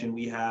I mentioned,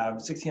 we have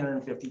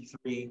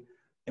 1,653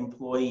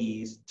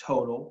 employees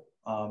total.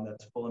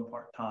 That's full and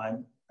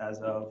part-time as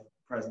of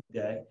present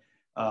day.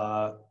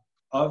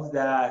 Of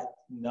that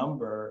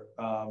number,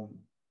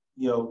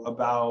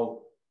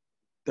 about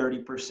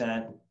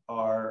 30%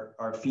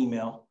 are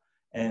female,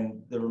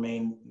 and the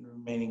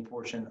remaining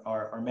portion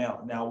are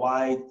male. Now,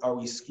 why are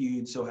we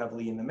skewed so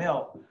heavily in the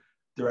male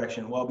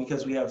direction? Well,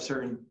 because we have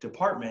certain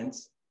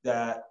departments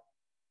that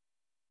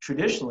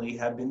traditionally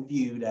have been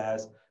viewed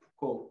as,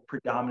 quote,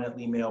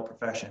 predominantly male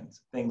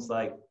professions, things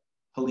like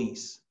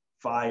police,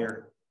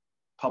 fire,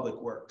 public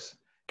works.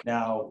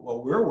 Now,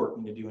 what we're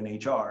working to do in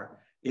HR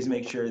is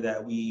make sure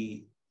that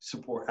we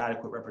support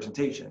adequate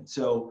representation.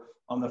 So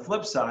on the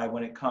flip side,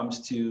 when it comes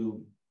to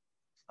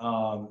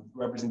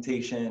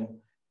representation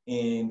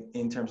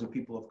in terms of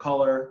people of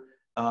color.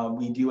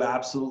 We do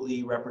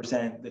absolutely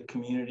represent the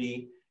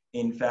community.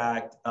 In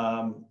fact,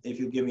 if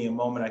you'll give me a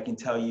moment, I can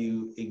tell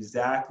you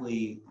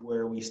exactly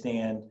where we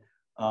stand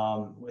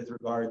with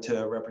regard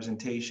to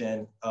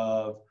representation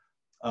of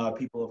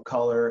people of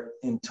color.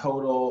 In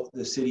total,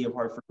 the City of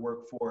Hartford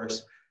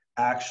workforce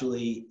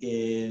actually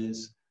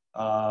is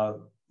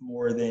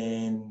more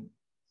than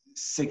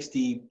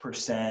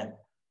 60%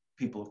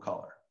 people of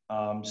color.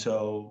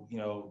 So, you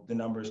know, the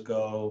numbers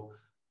go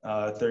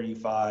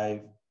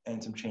 35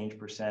 and some change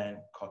percent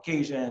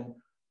Caucasian,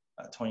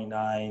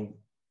 29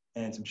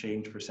 and some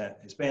change percent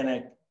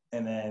Hispanic,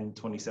 and then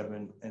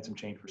 27 and some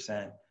change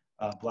percent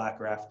Black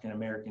or African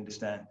American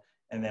descent.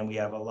 And then we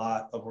have a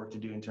lot of work to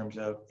do in terms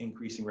of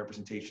increasing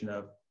representation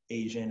of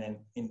Asian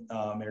and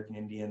American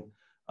Indian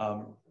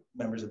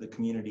members of the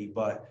community.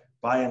 But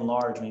by and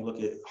large, when you look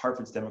at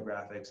Hartford's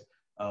demographics,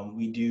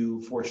 we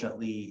do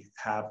fortunately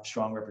have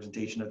strong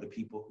representation of the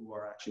people who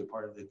are actually a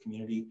part of the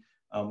community.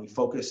 We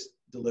focus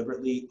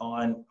deliberately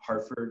on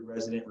Hartford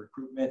resident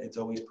recruitment. It's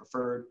always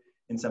preferred.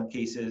 In some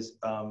cases,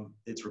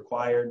 it's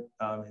required.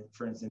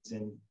 For instance,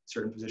 in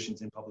certain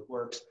positions in public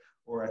works,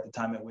 or at the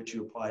time at which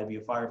you apply to be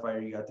a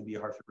firefighter, you have to be a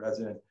Hartford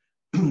resident.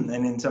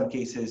 And in some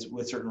cases,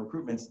 with certain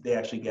recruitments, they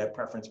actually get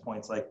preference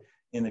points, like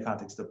in the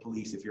context of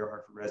police. If you're a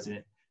Hartford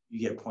resident, you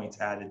get points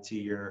added to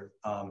your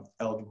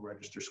eligible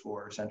register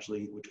score,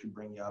 essentially, which could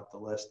bring you up the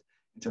list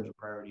in terms of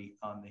priority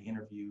on the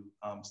interview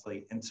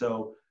slate. And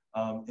so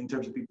in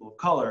terms of people of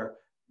color,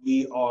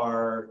 we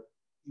are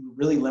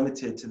really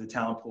limited to the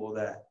talent pool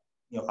that,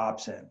 you know,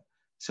 opts in.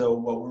 So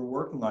what we're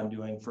working on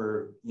doing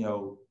for, you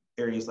know,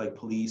 areas like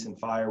police and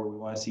fire, where we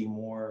want to see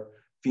more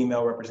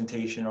female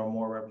representation or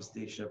more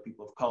representation of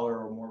people of color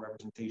or more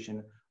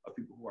representation of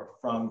people who are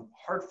from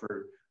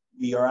Hartford,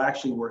 we are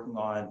actually working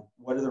on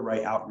what are the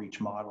right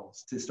outreach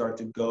models to start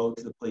to go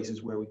to the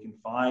places where we can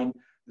find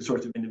the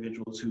sorts of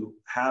individuals who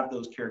have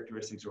those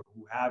characteristics or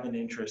who have an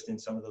interest in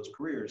some of those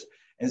careers,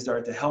 and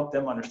start to help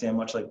them understand,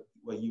 much like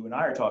what you and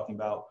I are talking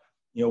about,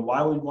 you know,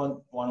 why would one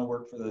want to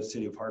work for the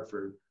City of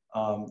Hartford?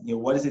 You know,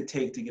 what does it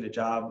take to get a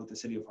job with the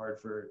City of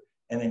Hartford?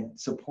 And then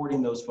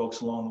supporting those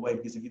folks along the way.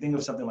 Because if you think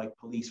of something like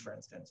police, for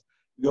instance,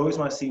 we always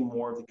want to see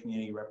more of the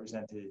community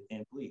represented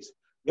in police.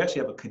 We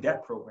actually have a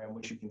cadet program,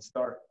 which you can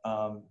start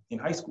in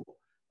high school.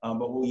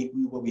 But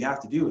what we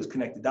have to do is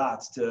connect the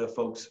dots to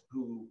folks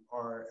who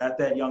are at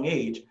that young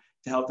age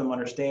to help them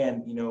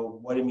understand, you know,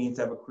 what it means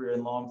to have a career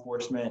in law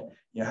enforcement.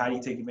 You know, how do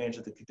you take advantage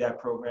of the cadet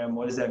program?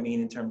 What does that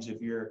mean in terms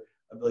of your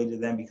ability to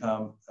then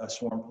become a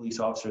sworn police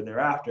officer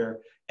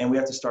thereafter? And we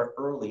have to start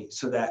early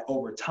so that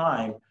over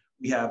time,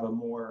 we have a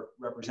more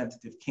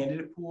representative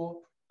candidate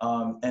pool,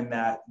 and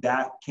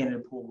that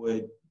candidate pool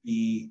would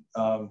be,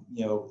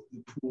 you know,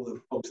 the pool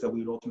of folks that we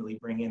would ultimately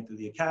bring in through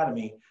the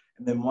academy.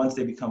 And then once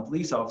they become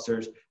police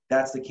officers,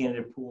 that's the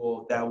candidate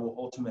pool that will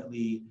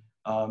ultimately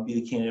be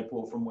the candidate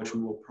pool from which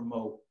we will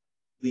promote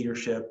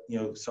leadership, you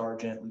know,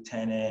 sergeant,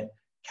 lieutenant,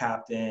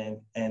 captain,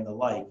 and the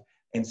like.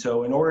 And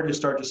so in order to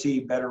start to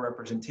see better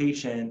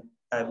representation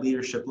at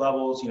leadership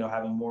levels, you know,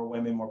 having more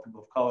women, more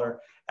people of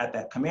color at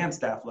that command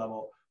staff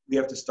level, we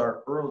have to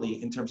start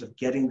early in terms of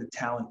getting the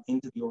talent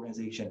into the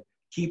organization,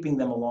 keeping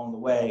them along the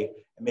way,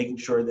 and making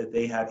sure that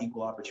they have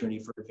equal opportunity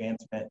for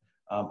advancement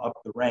up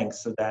the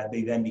ranks, so that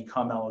they then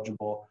become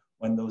eligible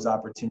when those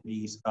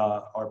opportunities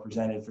are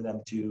presented for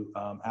them to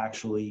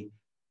actually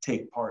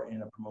take part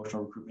in a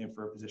promotional recruitment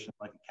for a position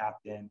like a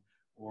captain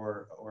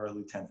or a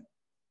lieutenant.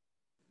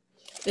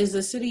 Is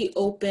the city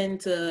open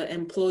to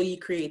employee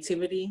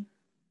creativity?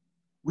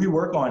 We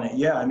work on it,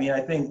 yeah. I mean,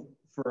 I think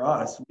for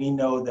us, we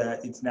know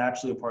that it's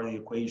naturally a part of the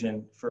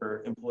equation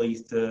for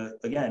employees to,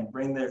 again,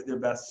 bring their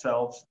best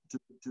selves to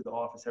the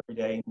office every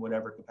day in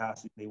whatever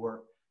capacity they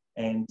work,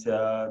 and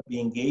be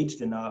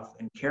engaged enough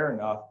and care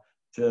enough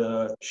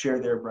to share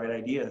their bright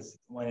ideas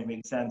when it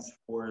makes sense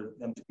for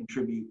them to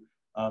contribute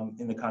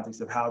in the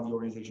context of how the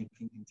organization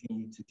can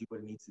continue to do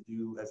what it needs to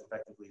do as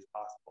effectively as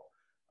possible.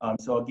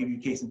 So I'll give you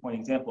a case in point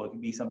example. It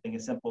could be something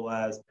as simple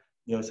as,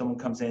 you know, someone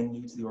comes in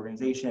new to the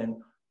organization,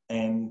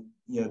 and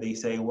you know, they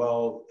say,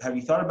 well, have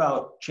you thought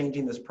about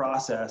changing this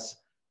process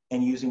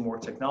and using more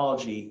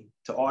technology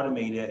to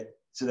automate it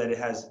so that it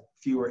has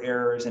fewer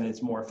errors and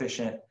it's more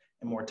efficient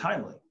and more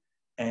timely?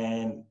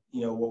 And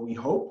you know, what we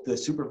hope the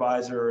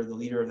supervisor or the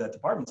leader of that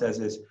department says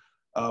is,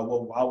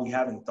 well, while we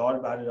haven't thought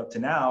about it up to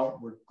now,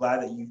 we're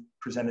glad that you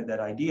presented that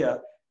idea.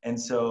 And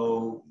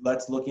so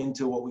let's look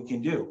into what we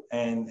can do.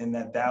 And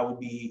that would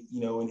be,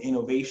 you know, an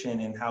innovation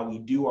in how we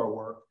do our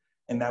work.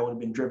 And that would have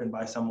been driven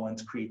by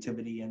someone's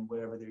creativity and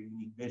whatever their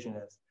unique vision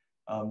is.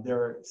 There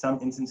are some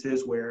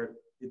instances where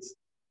it's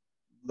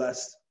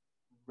less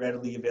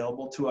readily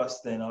available to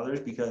us than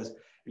others, because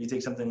if you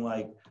take something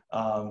like,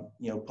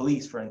 you know,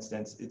 police, for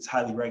instance, it's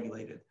highly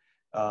regulated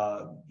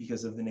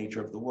because of the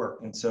nature of the work.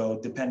 And so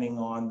depending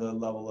on the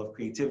level of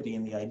creativity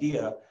and the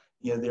idea,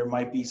 you know, there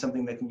might be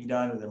something that can be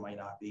done or there might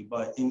not be.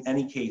 But in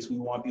any case, we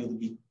want people to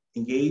be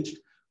engaged.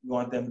 We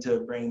want them to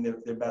bring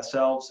their best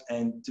selves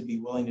and to be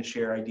willing to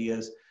share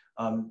ideas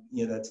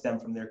that stem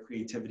from their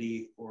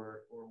creativity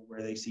or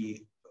where they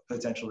see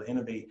potential to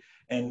innovate.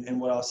 And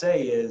what I'll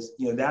say is,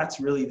 that's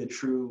really the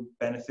true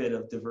benefit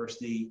of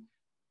diversity,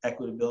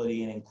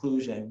 equitability, and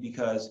inclusion,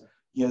 because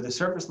the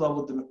surface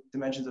level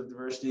dimensions of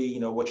diversity,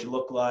 what you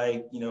look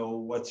like,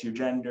 what's your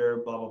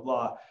gender, blah, blah,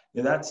 blah.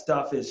 That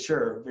stuff is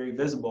sure very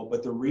visible,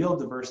 but the real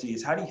diversity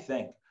is, how do you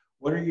think?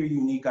 What are your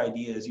unique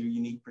ideas, your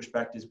unique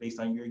perspectives based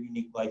on your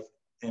unique life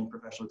and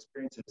professional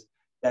experiences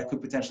that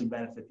could potentially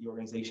benefit the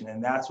organization?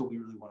 And that's what we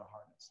really want to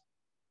harness.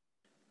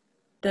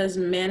 Does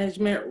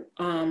management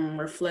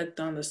reflect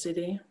on the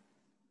city?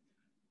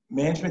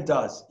 Management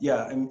does,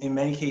 yeah. In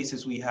many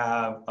cases, we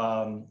have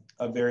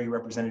a very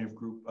representative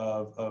group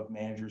of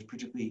managers,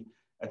 particularly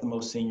at the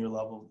most senior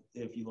level.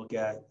 If you look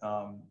at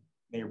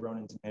Mayor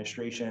Bronin's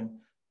administration,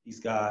 he's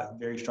got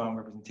very strong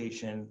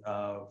representation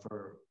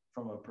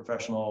from a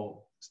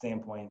professional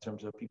standpoint in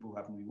terms of people who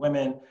happen to be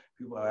women,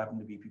 people who happen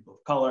to be people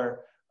of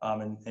color,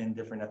 and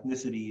different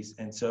ethnicities.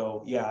 And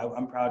so, yeah,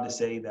 I'm proud to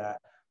say that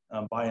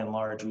by and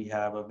large, we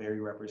have a very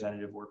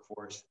representative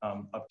workforce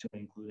up to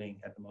and including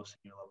at the most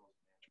senior levels of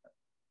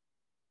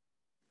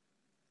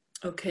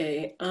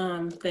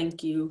management. Okay,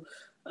 thank you.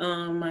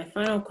 My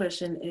final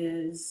question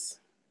is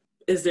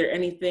there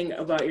anything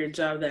about your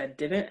job that I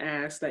didn't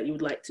ask that you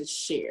would like to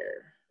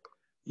share?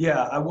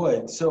 Yeah, I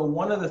would. So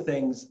one of the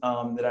things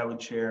that I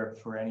would share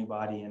for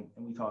anybody, and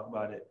we talk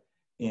about it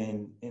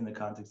in the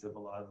context of a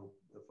lot of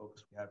the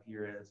focus we have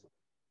here, is,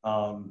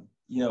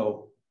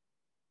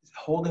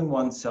 holding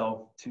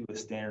oneself to a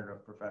standard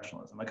of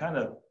professionalism. I kind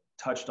of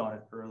touched on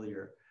it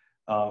earlier,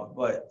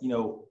 but,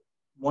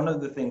 one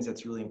of the things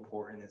that's really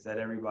important is that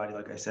everybody,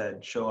 like I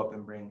said, show up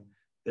and bring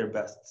their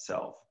best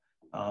self.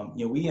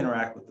 We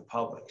interact with the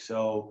public,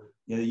 so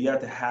you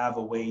have to have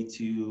a way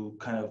to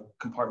kind of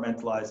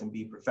compartmentalize and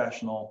be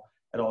professional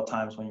at all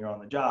times when you're on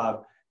the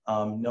job,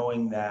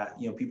 knowing that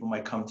people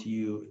might come to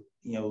you,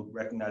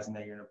 recognizing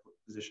that you're in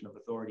a position of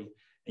authority,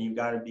 and you've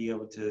got to be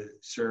able to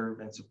serve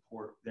and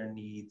support their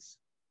needs,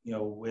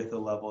 with a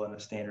level and a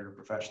standard of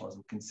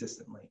professionalism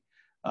consistently.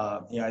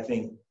 I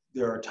think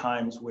there are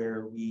times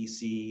where we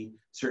see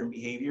certain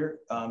behavior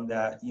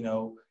that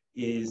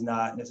is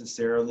not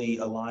necessarily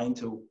aligned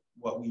to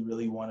what we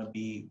really want to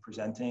be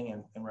presenting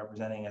and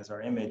representing as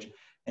our image.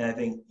 And I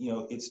think,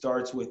 it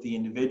starts with the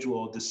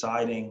individual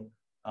deciding,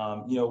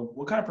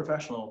 what kind of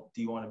professional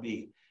do you want to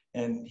be?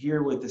 And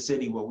here with the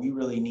city, what we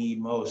really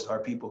need most are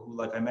people who,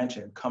 like I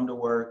mentioned, come to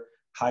work,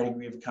 high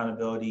degree of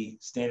accountability,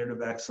 standard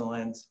of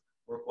excellence,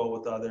 work well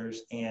with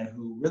others, and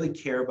who really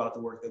care about the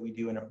work that we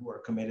do and who are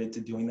committed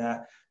to doing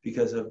that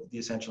because of the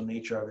essential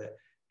nature of it.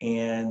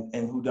 And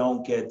who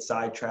don't get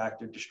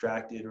sidetracked or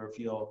distracted or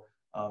feel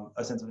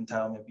a sense of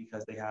entitlement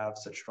because they have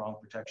such strong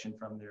protection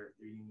from their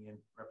union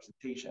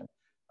representation.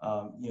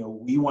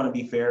 We want to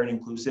be fair and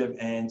inclusive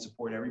and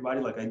support everybody,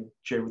 like I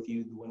shared with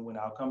you, the win-win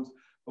outcomes.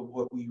 But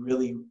what we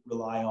really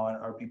rely on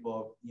are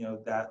people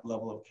of, that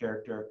level of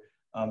character,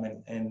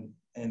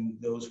 and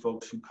those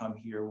folks who come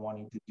here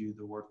wanting to do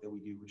the work that we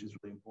do, which is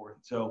really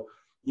important. So,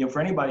 for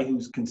anybody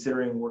who's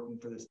considering working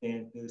for the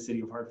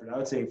city of Hartford, I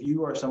would say if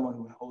you are someone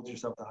who holds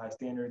yourself to high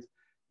standards,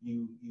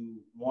 you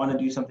want to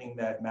do something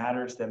that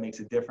matters, that makes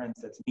a difference,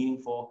 that's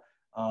meaningful,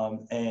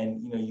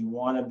 and you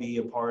want to be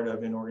a part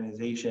of an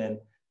organization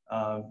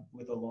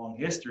with a long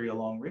history, a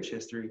long rich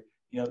history,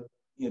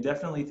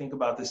 definitely think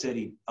about the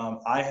city.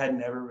 I had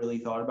never really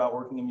thought about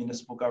working in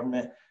municipal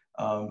government.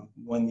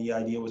 When the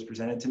idea was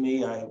presented to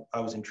me, I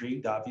was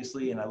intrigued,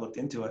 obviously, and I looked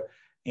into it.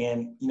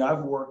 And,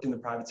 I've worked in the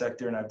private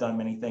sector and I've done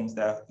many things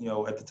that,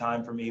 at the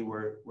time for me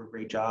were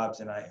great jobs,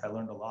 and I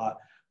learned a lot.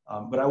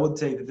 But I would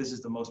say that this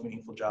is the most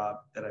meaningful job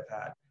that I've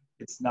had.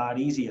 It's not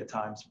easy at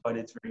times, but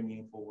it's very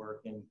meaningful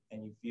work, and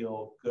you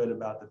feel good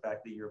about the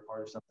fact that you're a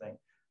part of something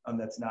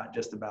that's not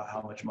just about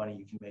how much money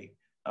you can make,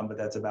 but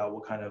that's about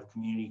what kind of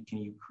community can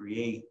you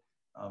create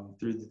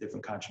through the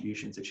different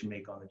contributions that you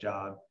make on the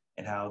job,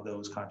 and how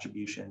those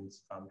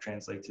contributions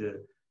translate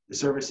to the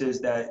services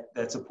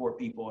that support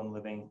people in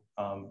living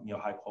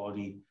high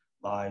quality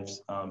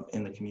lives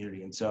in the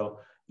community. And so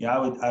I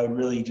would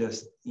really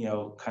just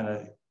kind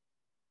of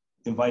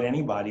invite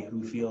anybody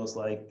who feels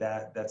like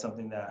that's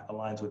something that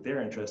aligns with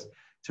their interests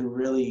to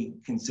really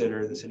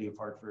consider the city of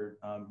Hartford.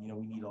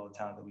 We need all the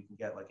talent that we can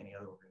get, like any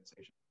other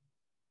organization.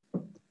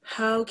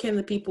 How can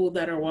the people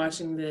that are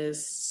watching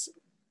this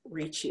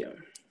reach you?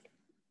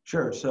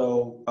 Sure.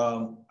 So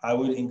I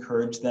would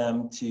encourage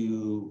them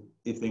to,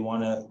 if they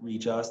want to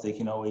reach us, they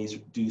can always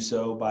do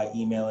so by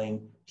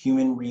emailing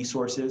human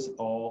resources,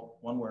 all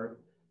one word,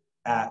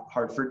 at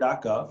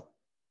hartford.gov.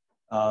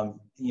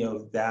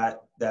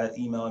 That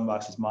email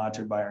inbox is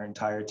monitored by our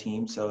entire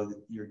team, so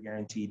that you're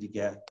guaranteed to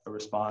get a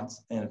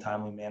response in a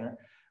timely manner.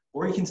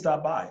 Or you can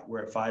stop by.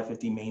 We're at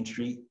 550 Main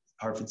Street,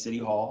 Hartford City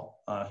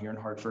Hall, here in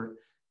Hartford.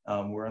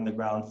 We're on the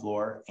ground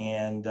floor,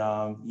 and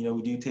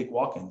we do take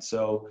walk-ins.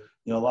 So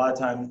a lot of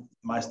time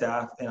my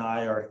staff and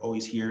I are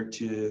always here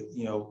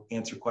to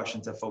answer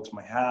questions that folks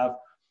might have,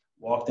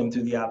 walk them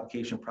through the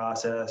application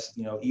process.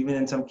 Even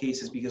in some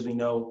cases, because we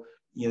know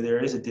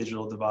there is a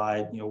digital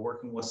divide,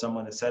 working with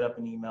someone to set up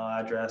an email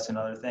address and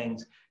other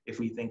things, if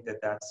we think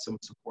that that's some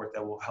support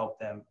that will help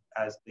them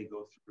as they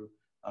go through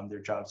their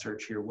job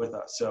search here with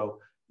us. So,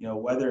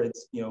 whether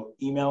it's,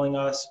 emailing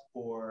us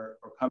or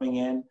coming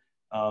in,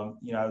 I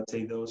would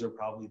say those are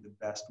probably the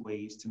best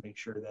ways to make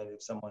sure that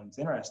if someone's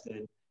interested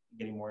in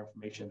getting more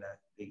information, that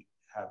they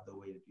have the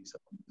way to do so.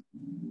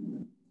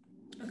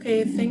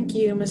 Okay, thank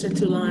you, Mr.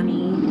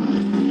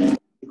 Thulani. Thank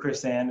you,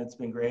 Chris-Ann. It's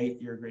been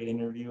great. You're a great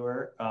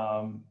interviewer.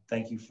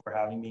 Thank you for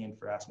having me and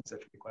for asking such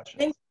great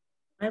questions.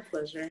 My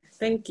pleasure.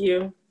 Thank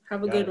you.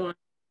 Have a good one.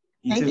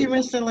 Thank you,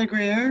 Mr.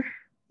 LeGrier.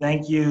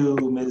 Thank you,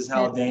 Ms.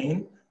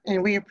 Haldane.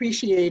 And we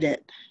appreciate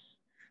it.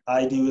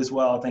 I do as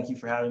well. Thank you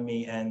for having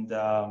me, and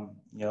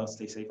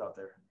stay safe out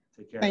there.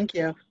 Take care. Thank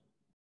you.